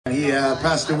He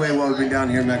passed away while we've been down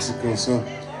here in Mexico, so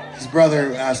his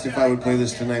brother asked if I would play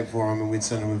this tonight for him, and we'd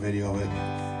send him a video of it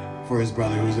for his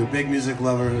brother, who was a big music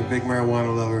lover, a big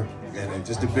marijuana lover, and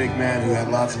just a big man who had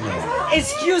lots of money.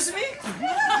 Excuse me?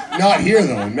 Not here,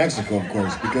 though, in Mexico, of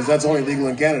course, because that's only legal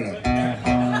in Canada.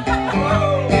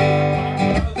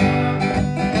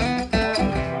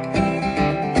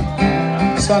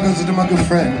 This song goes to my good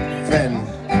friend.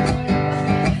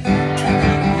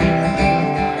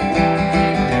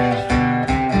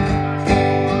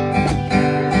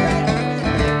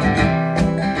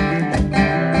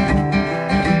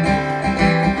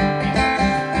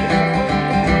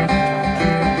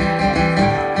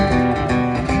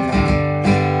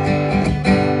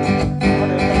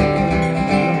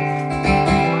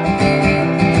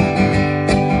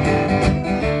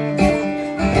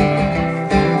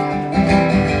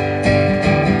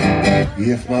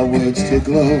 If my words could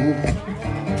glow,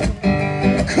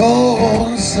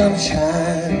 cold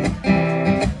sunshine,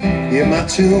 if my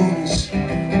tunes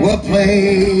were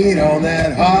played on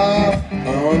that harp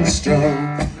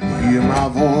unstrung, hear my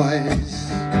voice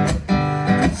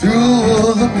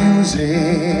through the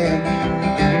music,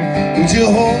 would you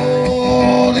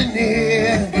hold it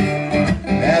near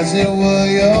as it were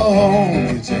your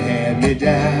own? It's a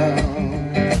hand-me-down.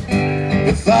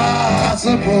 The thoughts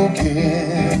are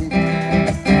broken,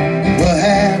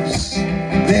 perhaps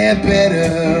they're better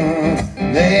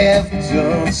left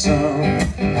unsung.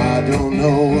 I don't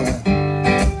know,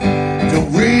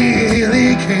 don't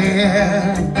really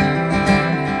care.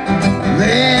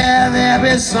 Let there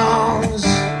be songs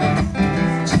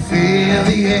to fill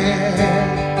the air,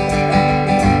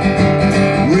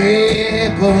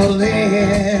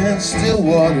 rippling still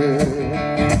water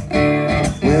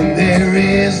when there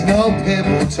is no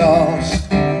pebble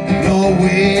tossed, no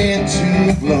wind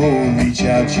to blow. Reach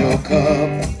out your cup,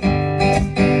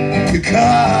 your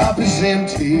cup is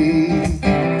empty.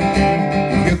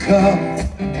 If your cup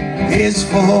is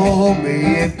full,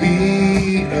 may it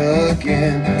be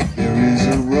again. There is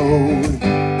a road,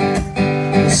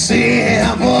 a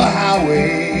simple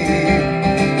highway.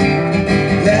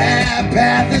 That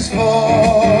path is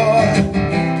for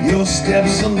your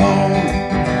steps alone.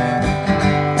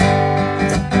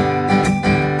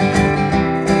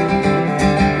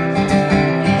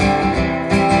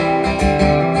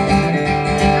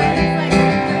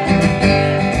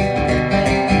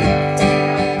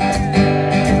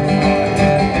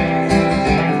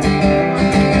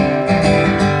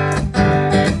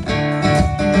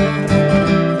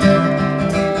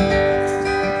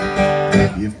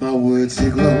 If my words they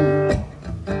glow,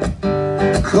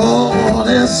 cold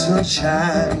as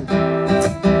sunshine,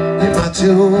 if my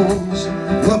tunes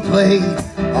were played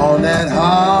on that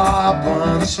harp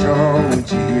unstrung,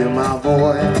 would you hear my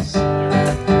voice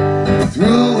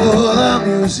through the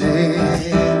music?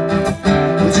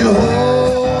 Would you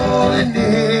hold it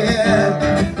near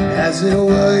as it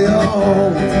were your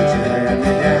own? Would you hand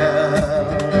me down?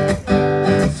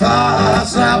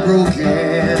 Thoughts are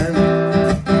broken,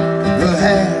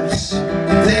 perhaps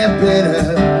they're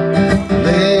better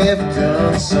left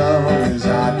unsung. As I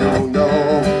don't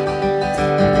know,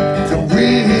 don't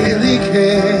really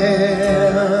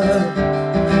care.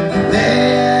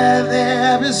 Let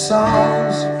there be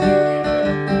songs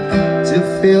to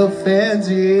fill fans'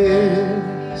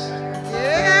 ears.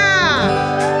 Yeah!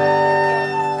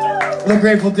 The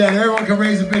Grateful Dead. Everyone can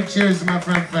raise a big cheers to my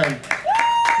friend Fen.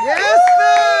 Yes,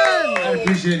 Ben! I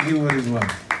appreciate you would as well.